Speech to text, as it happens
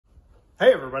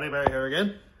Hey everybody, Barry here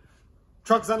again.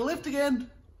 Truck's on a lift again.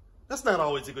 That's not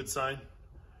always a good sign,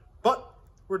 but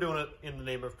we're doing it in the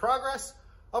name of progress,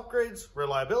 upgrades,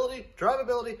 reliability,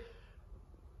 drivability.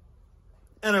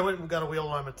 And I went and got a wheel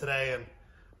alignment today and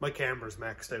my camber's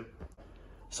maxed out.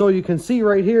 So you can see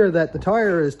right here that the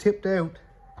tire is tipped out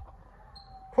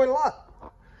quite a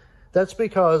lot. That's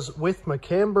because with my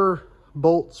camber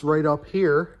bolts right up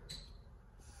here,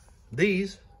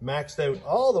 these maxed out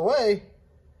all the way,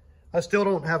 I still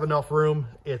don't have enough room.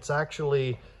 It's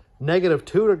actually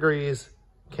 -2 degrees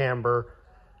camber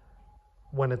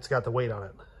when it's got the weight on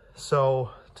it.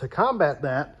 So to combat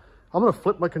that, I'm gonna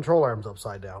flip my control arms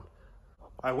upside down.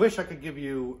 I wish I could give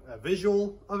you a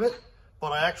visual of it,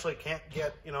 but I actually can't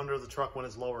get in under the truck when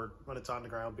it's lowered, when it's on the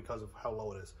ground because of how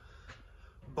low it is.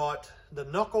 But the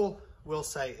knuckle, we'll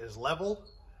say, is level.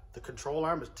 The control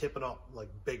arm is tipping up like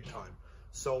big time.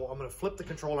 So I'm gonna flip the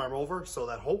control arm over so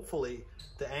that hopefully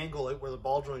the angle where the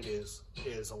ball joint is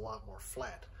a lot more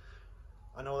flat.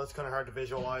 I know that's kind of hard to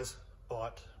visualize,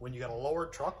 but when you got a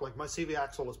lowered truck, like my CV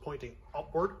axle is pointing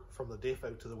upward from the diff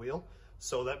out to the wheel,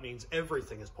 so that means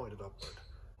everything is pointed upward.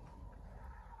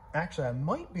 Actually, I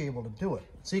might be able to do it.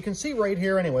 So you can see right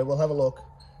here anyway, we'll have a look,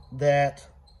 that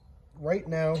right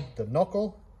now the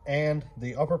knuckle and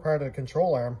the upper part of the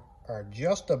control arm are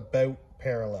just about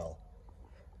parallel.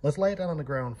 Let's lay it down on the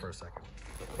ground for a second.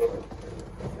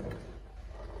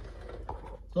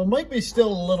 So it might be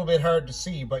still a little bit hard to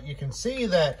see, but you can see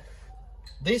that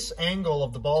this angle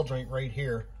of the ball joint right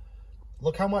here,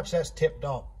 look how much that's tipped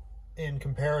up in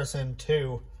comparison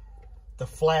to the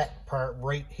flat part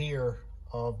right here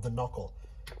of the knuckle.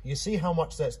 You see how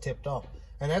much that's tipped up,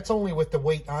 and that's only with the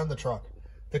weight on the truck.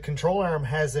 The control arm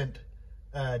hasn't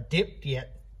dipped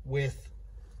yet. With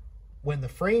when the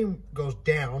frame goes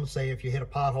down, say if you hit a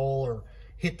pothole or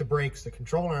hit the brakes, the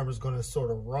control arm is going to sort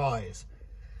of rise,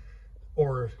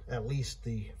 or at least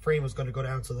the frame is going to go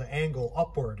down, so the angle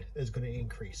upward is going to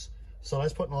increase. So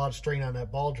that's putting a lot of strain on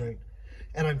that ball joint,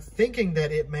 and I'm thinking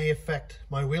that it may affect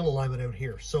my wheel alignment out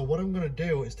here. So what I'm going to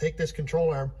do is take this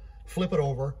control arm, flip it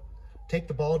over, take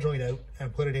the ball joint out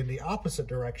and put it in the opposite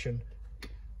direction,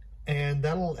 and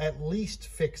that'll at least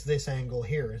fix this angle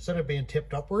here. Instead of being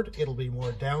tipped upward, it'll be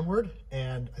more downward,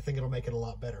 and I think it'll make it a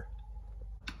lot better.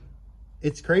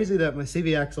 It's crazy that my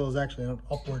CV axle is actually an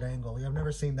upward angle. I've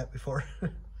never seen that before.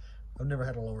 I've never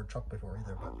had a lower truck before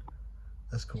either, but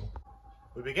that's cool.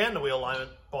 We began the wheel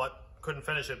alignment, but couldn't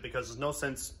finish it because there's no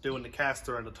sense doing the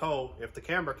caster and the toe if the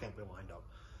camber can't be lined up.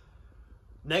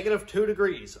 -2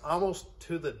 degrees, almost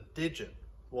to the digit,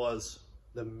 was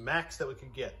the max that we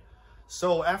could get.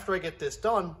 So after I get this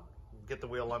done, get the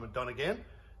wheel alignment done again,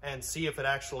 and see if it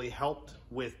actually helped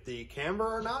with the camber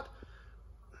or not.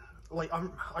 Like,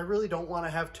 I really don't want to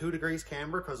have 2 degrees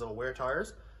camber because it'll wear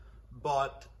tires,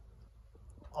 but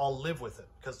I'll live with it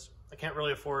because I can't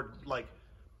really afford like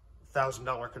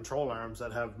 $1,000 control arms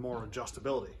that have more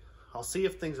adjustability. I'll see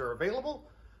if things are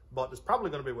available, but it's probably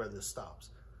going to be where this stops.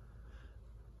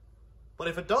 But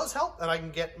if it does help and I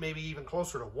can get maybe even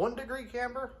closer to 1 degree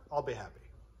camber, I'll be happy.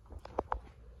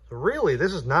 So really,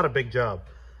 this is not a big job.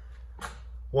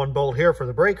 One bolt here for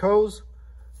the brake hose.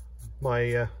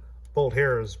 My bolt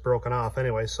here is broken off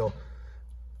anyway, so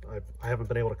I haven't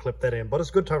been able to clip that in, but it's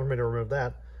a good time for me to remove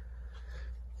that.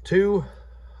 2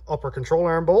 upper control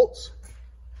arm bolts,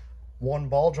 1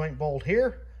 ball joint bolt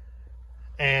here,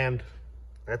 and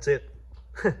that's it.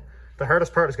 The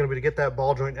hardest part is going to be to get that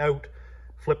ball joint out,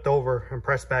 flipped over, and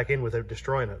pressed back in without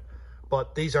destroying it.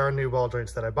 But these are new ball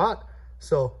joints that I bought,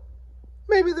 so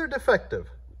maybe they're defective.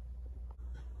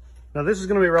 Now this is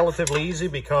going to be relatively easy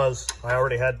because I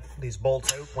already had these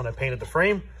bolts out when I painted the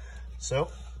frame.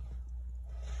 So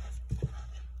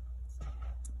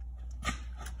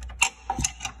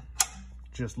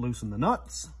just loosen the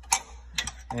nuts.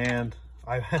 And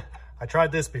I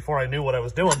tried this before I knew what I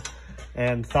was doing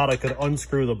and thought I could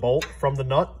unscrew the bolt from the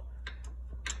nut,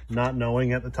 not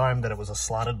knowing at the time that it was a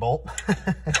slotted bolt.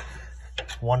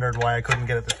 Wondered why I couldn't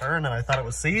get it to turn, and I thought it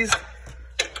was seized.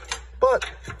 But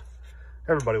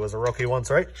everybody was a rookie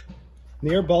once, right? The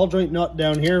air ball joint nut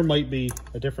down here might be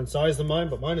a different size than mine,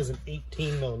 but mine is an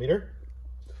 18mm.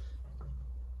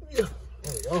 Yeah,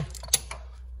 there we go.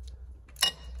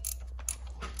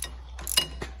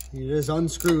 You just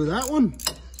unscrew that one.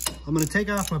 I'm going to take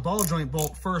off my ball joint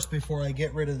bolt first before I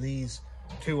get rid of these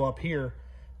 2 up here,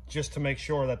 just to make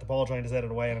sure that the ball joint is out of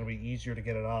the way and it'll be easier to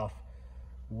get it off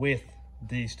with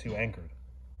these 2 anchored.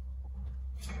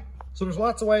 So there's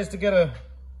lots of ways to get a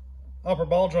upper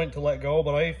ball joint to let go,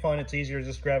 but I find it's easier to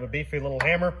just grab a beefy little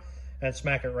hammer and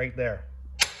smack it right there.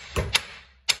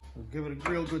 We'll give it a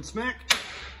real good smack.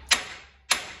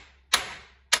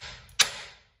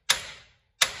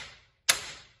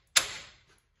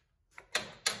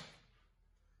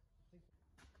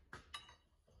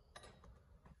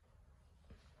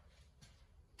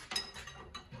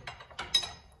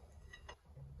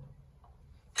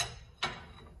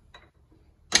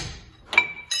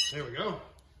 There we go.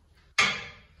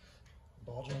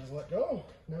 Ball joint is let go.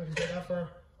 Now we can take off our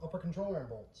upper control arm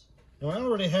bolts. Now I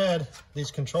already had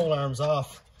these control arms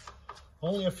off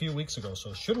only a few weeks ago,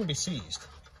 so it shouldn't be seized.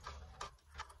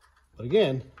 But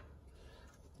again,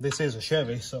 this is a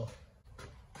Chevy, so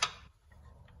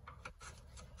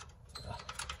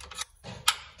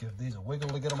give these a wiggle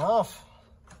to get them off.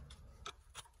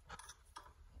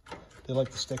 They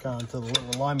like to stick on to the little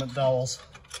alignment dowels.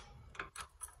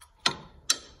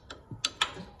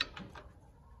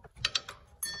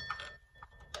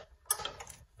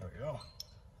 There we go.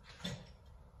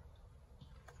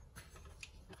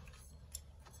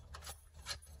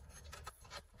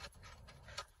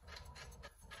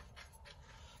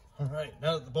 All right,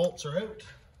 now that the bolts are out,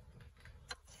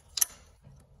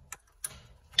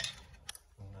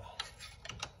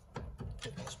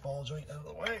 get this ball joint out of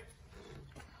the way.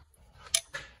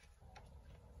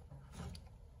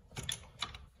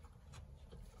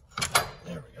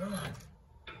 There we go.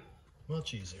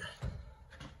 Much easier.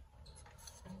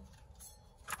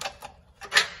 And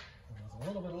with a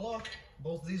little bit of luck,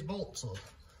 both of these bolts will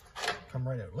come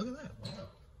right out. Look at that. Wow.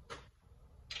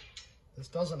 This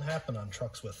doesn't happen on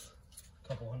trucks with a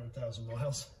couple 100,000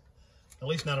 miles. At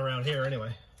least not around here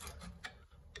anyway.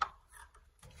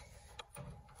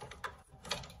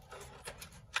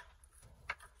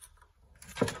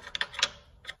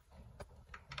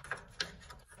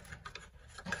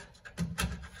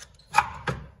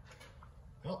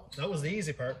 Well, that was the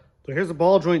easy part. So here's a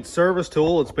ball joint service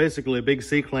tool. It's basically a big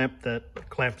C-clamp that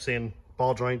clamps in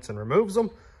ball joints and removes them.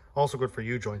 Also good for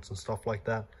U-joints and stuff like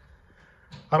that.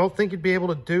 I don't think you'd be able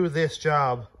to do this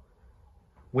job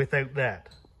without that.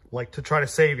 Like to try to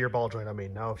save your ball joint, I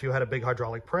mean. Now, if you had a big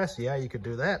hydraulic press, yeah, you could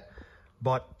do that.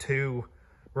 But to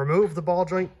remove the ball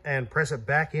joint and press it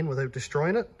back in without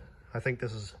destroying it, I think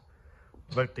this is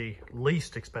about the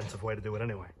least expensive way to do it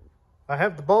anyway. I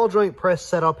have the ball joint press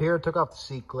set up here. I took off the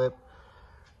C-clip.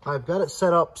 I've got it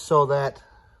set up so that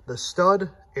the stud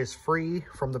is free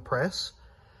from the press.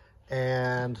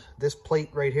 And this plate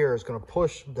right here is going to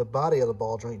push the body of the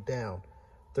ball joint down.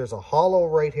 There's a hollow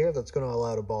right here that's going to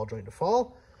allow the ball joint to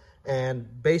fall.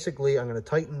 And basically, I'm going to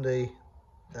tighten the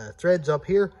threads up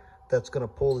here. That's going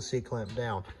to pull the C-clamp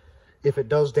down. If it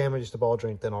does damage the ball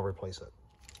joint, then I'll replace it.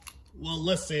 Well,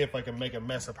 let's see if I can make a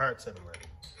mess of parts anyway.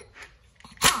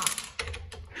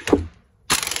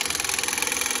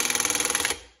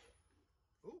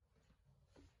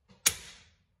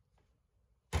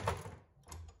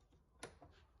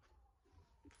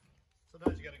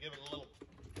 Sometimes you got to give it a little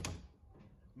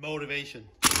motivation.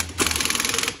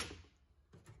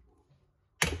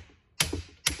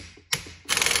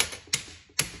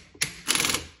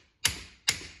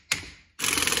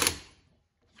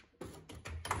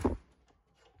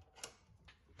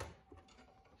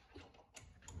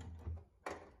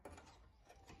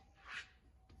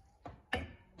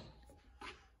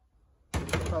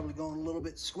 Probably going a little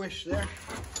bit squish there.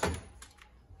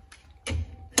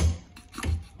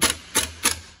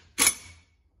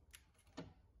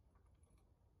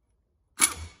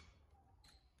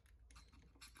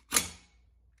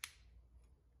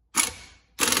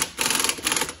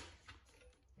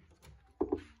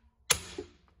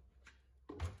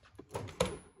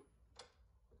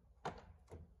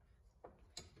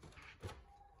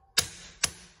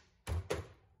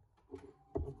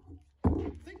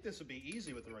 This would be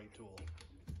easy with the right tool.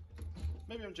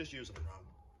 Maybe I'm just using it wrong.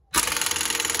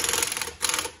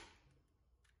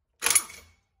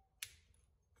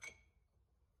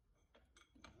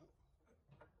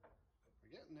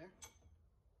 We're getting there.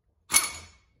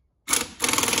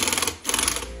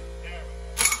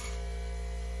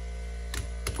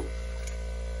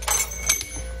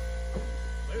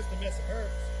 There's the mess of parts.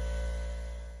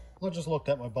 I just looked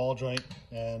at my ball joint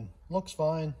and looks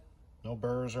fine. No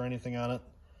burrs or anything on it.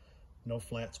 No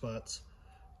flat spots.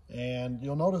 And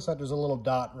you'll notice that there's a little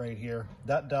dot right here.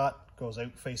 That dot goes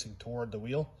out facing toward the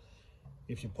wheel.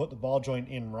 If you put the ball joint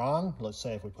in wrong, let's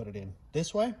say if we put it in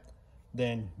this way,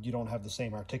 then you don't have the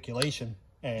same articulation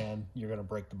and you're going to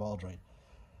break the ball joint.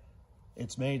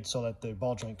 It's made so that the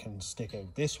ball joint can stick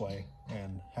out this way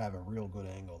and have a real good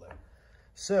angle there.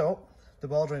 So the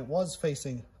ball joint was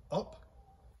facing up.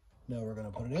 Now we're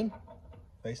going to put it in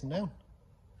facing down.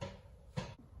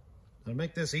 To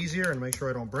make this easier and make sure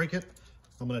I don't break it,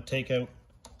 I'm going to take out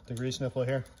the grease nipple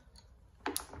here,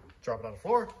 drop it on the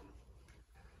floor,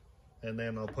 and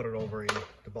then I'll put it over in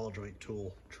the ball joint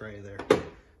tool tray there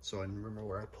so I remember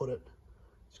where I put it.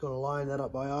 Just going to line that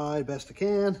up by eye best I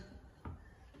can.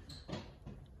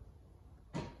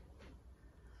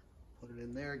 Put it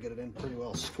in there, get it in pretty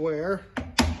well square.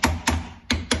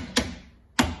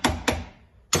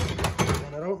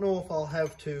 And I don't know if I'll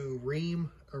have to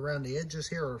ream around the edges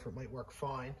here or if it might work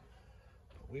fine.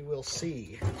 But we will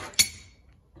see.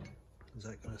 Is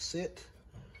that going to sit?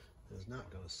 It is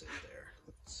not going to sit there.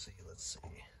 Let's see, let's see.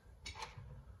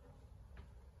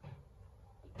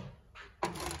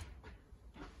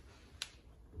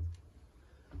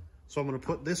 So I'm going to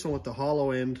put this one with the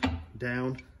hollow end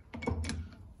down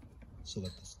so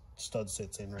that the stud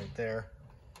sits in right there.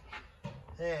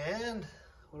 And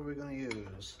what are we going to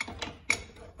use?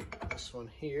 This one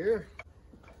here,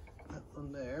 that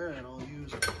one there, and I'll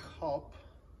use a cup.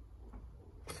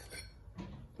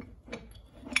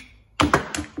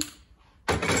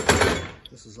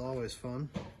 This is always fun.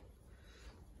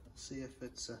 Let's see if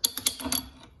it's,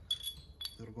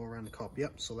 it'll go around the cup.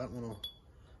 Yep, so that one will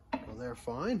go there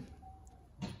fine.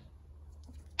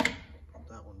 Put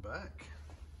that one back.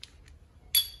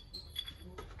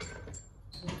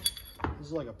 This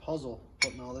is like a puzzle,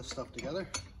 putting all this stuff together.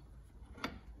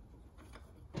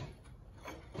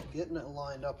 Getting it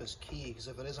lined up is key, because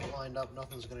if it isn't lined up,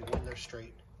 nothing's going to go in there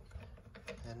straight.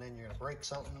 And then you're going to break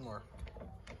something or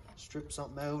strip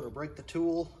something out or break the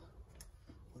tool.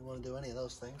 Wouldn't want to do any of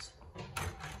those things.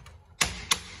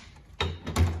 I'm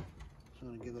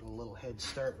going to give it a little head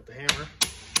start with the hammer.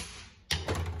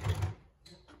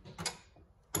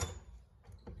 The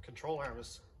control arm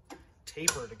is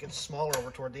tapered. It gets smaller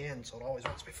over toward the end, so it always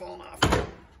wants to be falling off.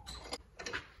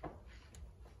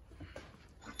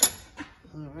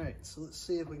 All right, so let's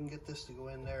see if we can get this to go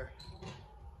in there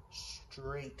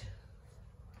straight.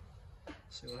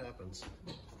 See what happens.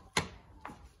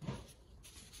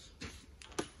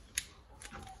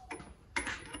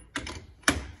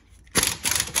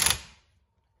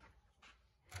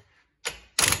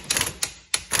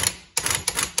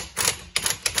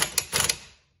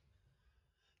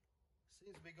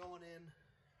 Seems to be going in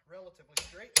relatively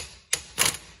straight.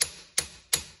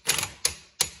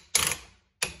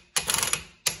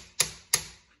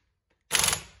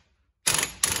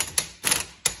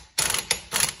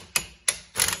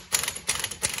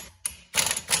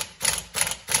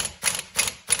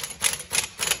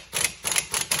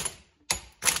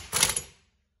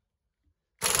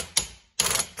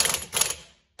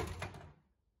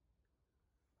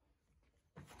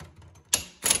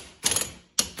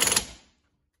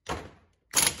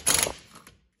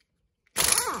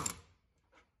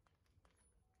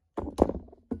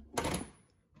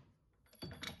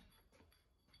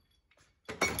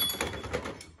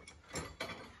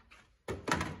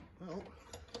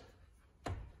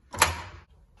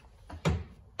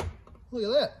 Look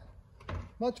at that,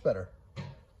 much better.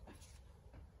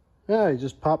 Yeah, you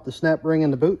just pop the snap ring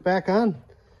and the boot back on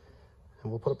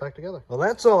and we'll put it back together. Well,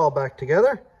 that's all back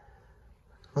together.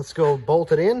 Let's go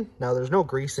bolt it in. Now there's no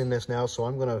grease in this now, so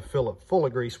I'm gonna fill it full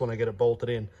of grease when I get it bolted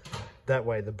in. That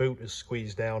way the boot is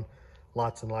squeezed down,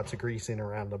 lots and lots of grease in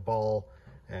around the ball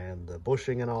and the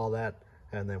bushing and all that.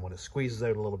 And then when it squeezes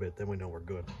out a little bit, then we know we're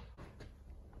good.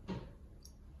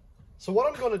 So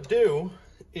what I'm gonna do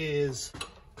is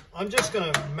I'm just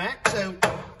going to max out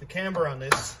the camber on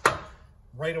this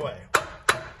right away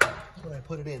when I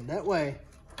put it in. That way,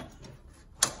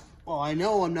 well, I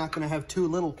know I'm not going to have too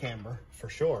little camber for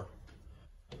sure.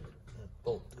 That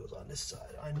bolt goes on this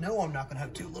side. I know I'm not going to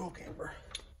have too little camber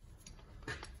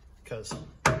because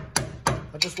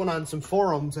I just went on some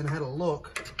forums and had a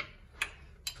look.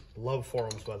 Love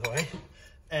forums, by the way.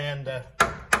 And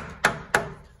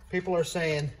people are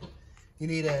saying you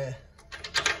need a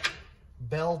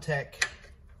Beltec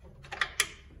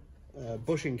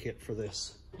bushing kit for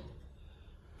this,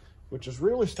 which is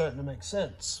really starting to make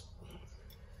sense.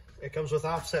 It comes with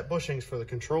offset bushings for the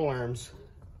control arms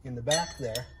in the back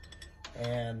there,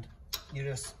 and you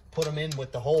just put them in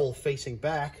with the hole facing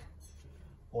back,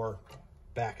 or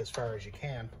back as far as you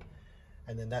can,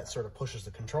 and then that sort of pushes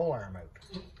the control arm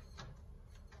out,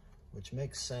 which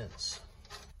makes sense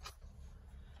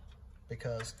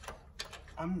because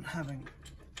I'm having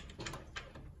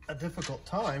a difficult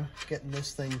time getting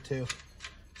this thing to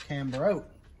camber out.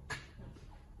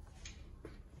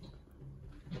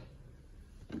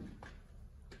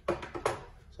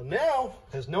 So now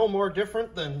is no more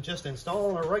different than just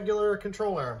installing a regular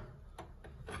control arm.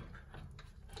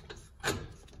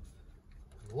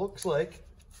 Looks like,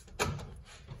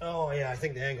 oh yeah, I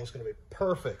think the angle's going to be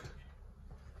perfect.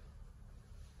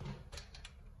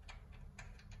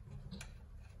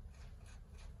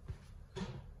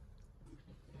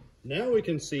 Now we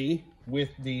can see with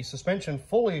the suspension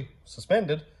fully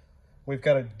suspended, we've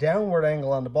got a downward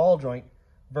angle on the ball joint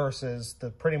versus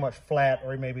the pretty much flat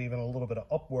or maybe even a little bit of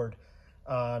upward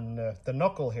on the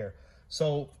knuckle here.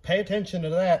 So pay attention to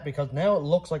that because now it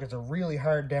looks like it's a really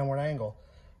hard downward angle.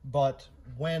 but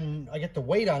when I get the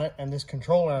weight on it and this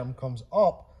control arm comes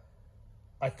up,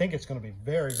 I think it's going to be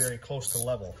very, very close to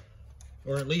level,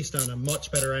 or at least on a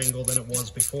much better angle than it was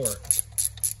before.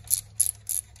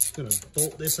 Just going to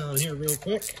bolt this on here real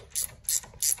quick.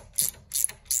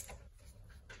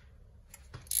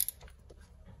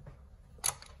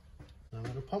 I'm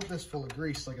going to pump this full of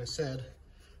grease, like I said,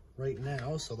 right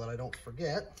now so that I don't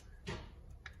forget.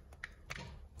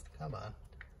 Come on.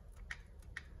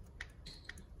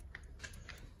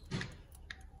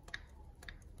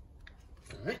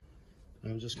 Alright.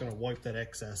 I'm just going to wipe that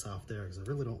excess off there because I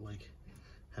really don't like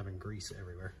having grease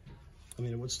everywhere. I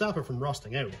mean, it would stop it from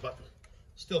rusting out, but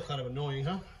still kind of annoying,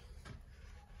 huh?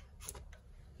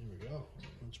 There we go.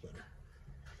 Much better.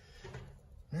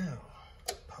 Now,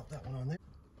 pop that one on there.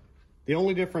 The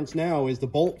only difference now is the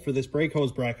bolt for this brake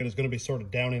hose bracket is going to be sort of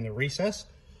down in the recess.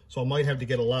 So I might have to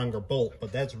get a longer bolt,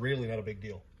 but that's really not a big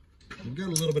deal. We've got a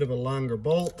little bit of a longer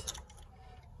bolt.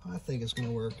 I think it's going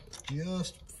to work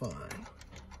just fine.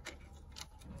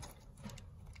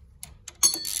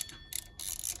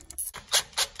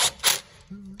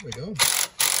 There we go.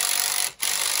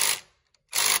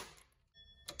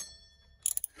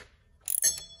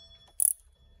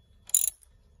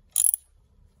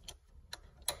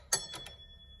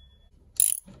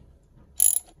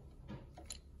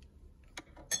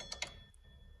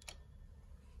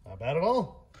 Not bad at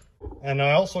all. And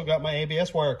I also got my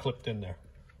ABS wire clipped in there.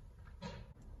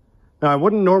 Now I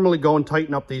wouldn't normally go and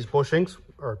tighten up these bushings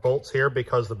or bolts here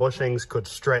because the bushings could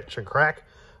stretch and crack,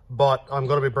 but I'm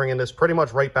going to be bringing this pretty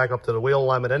much right back up to the wheel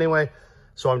alignment anyway.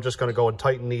 So I'm just going to go and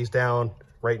tighten these down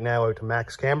right now out to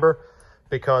max camber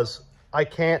because I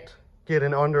can't get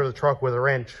in under the truck with a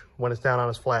wrench when it's down on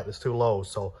its flat. It's too low.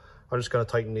 So I'm just going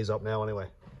to tighten these up now anyway.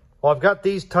 Well, I've got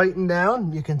these tightened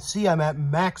down. You can see I'm at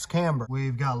max camber.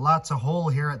 We've got lots of hole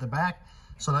here at the back.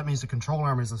 So that means the control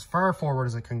arm is as far forward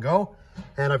as it can go.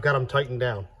 And I've got them tightened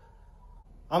down.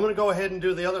 I'm going to go ahead and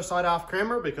do the other side off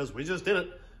camber because we just did it.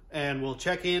 And we'll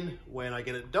check in when I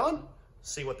get it done,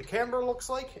 see what the camber looks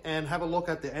like, and have a look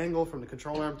at the angle from the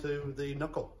control arm to the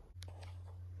knuckle.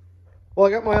 Well,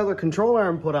 I got my other control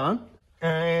arm put on,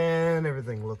 and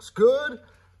everything looks good.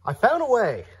 I found a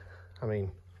way. I mean,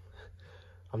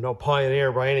 I'm no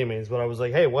pioneer by any means, but I was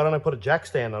like, hey, why don't I put a jack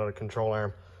stand on a control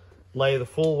arm, lay the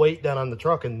full weight down on the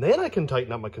truck, and then I can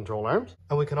tighten up my control arms.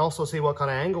 And we can also see what kind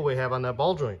of angle we have on that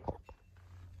ball joint.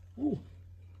 Ooh.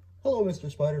 Hello, Mr.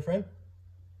 Spider Friend.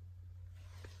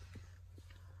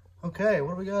 Okay,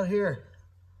 what do we got here?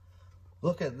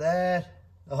 Look at that.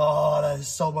 Oh, that is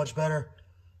so much better.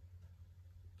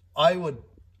 I would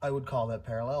call that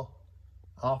parallel.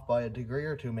 Off by a degree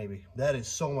or two, maybe. That is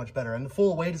so much better. And the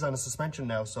full weight is on the suspension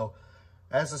now, so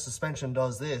as the suspension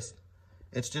does this,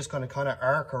 it's just going to kind of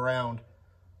arc around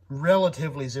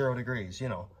relatively 0 degrees, you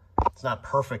know. It's not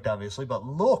perfect, obviously, but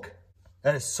look.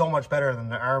 That is so much better than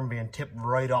the arm being tipped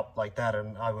right up like that,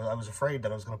 and I was afraid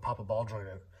that I was going to pop a ball joint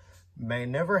out. May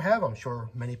never have. I'm sure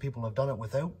many people have done it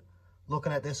without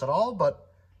looking at this at all,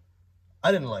 but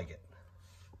I didn't like it.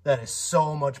 That is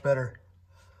so much better.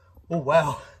 Oh,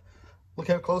 wow. Look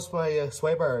how close my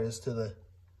sway bar is to the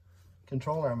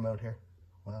control arm mount here.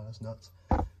 Wow, that's nuts.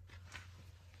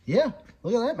 Yeah,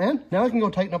 look at that, man. Now I can go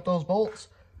tighten up those bolts.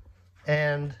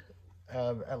 And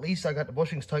at least I got the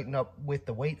bushings tightened up with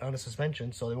the weight on the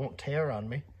suspension so they won't tear on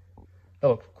me. That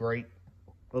looks great.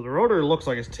 Well, the rotor looks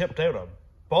like it's tipped out a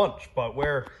bunch, but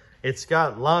where it's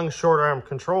got long, short arm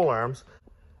control arms,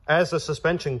 as the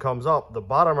suspension comes up, the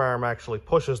bottom arm actually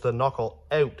pushes the knuckle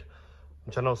out,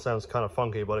 which I know sounds kind of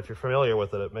funky, but if you're familiar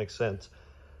with it, it makes sense.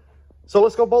 So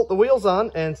let's go bolt the wheels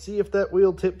on and see if that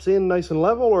wheel tips in nice and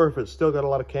level or if it's still got a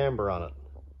lot of camber on it.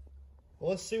 Well,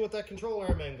 let's see what that control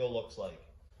arm angle looks like.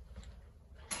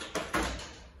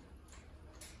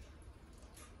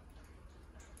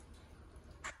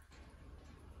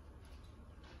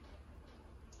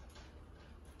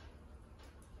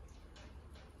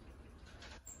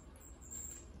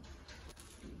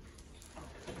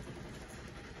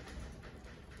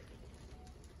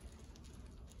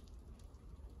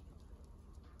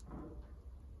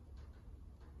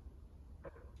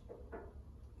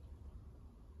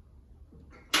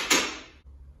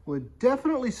 Would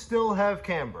definitely still have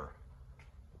camber.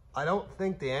 I don't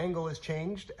think the angle has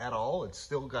changed at all. It's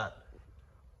still got,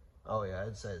 oh yeah,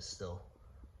 it says still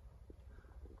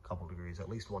a couple degrees, at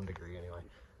least 1 degree anyway.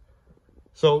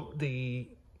 So the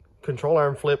control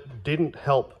arm flip didn't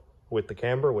help with the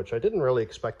camber, which I didn't really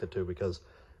expect it to because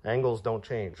angles don't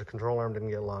change. The control arm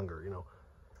didn't get longer, you know.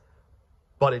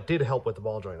 But it did help with the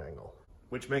ball joint angle,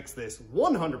 which makes this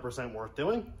 100% worth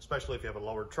doing, especially if you have a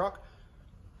lowered truck.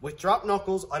 With drop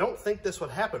knuckles, I don't think this would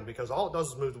happen because all it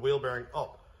does is move the wheel bearing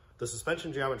up. The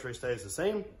suspension geometry stays the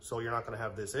same, so you're not going to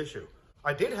have this issue.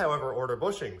 I did, however, order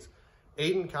bushings.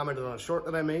 Aiden commented on a short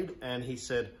that I made, and he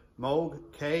said Moog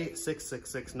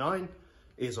K6669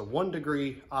 is a 1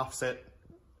 degree offset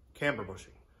camber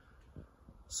bushing.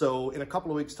 So in a couple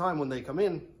of weeks' time when they come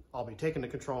in, I'll be taking the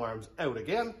control arms out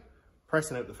again,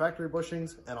 pressing out the factory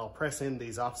bushings, and I'll press in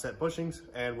these offset bushings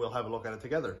and we'll have a look at it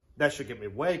together. That should get me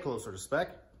way closer to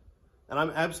spec. And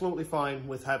I'm absolutely fine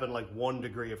with having like 1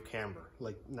 degree of camber,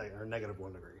 like or negative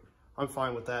 1 degree. I'm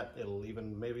fine with that. It'll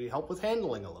even maybe help with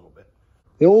handling a little bit.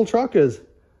 The old truck is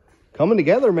coming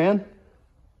together, man.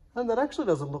 And that actually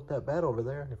doesn't look that bad over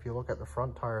there. If you look at the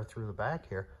front tire through the back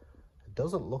here, it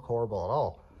doesn't look horrible at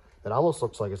all. It almost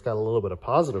looks like it's got a little bit of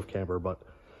positive camber, but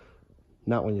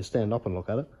not when you stand up and look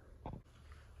at it.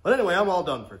 But anyway, I'm all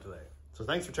done for today. So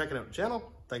thanks for checking out the channel.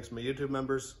 Thanks to my YouTube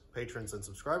members, patrons, and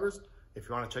subscribers. If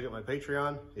you want to check out my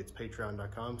Patreon, it's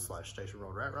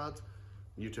patreon.com/stationroadratrods.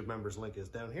 YouTube members link is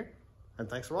down here. And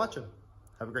thanks for watching.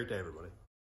 Have a great day, everybody.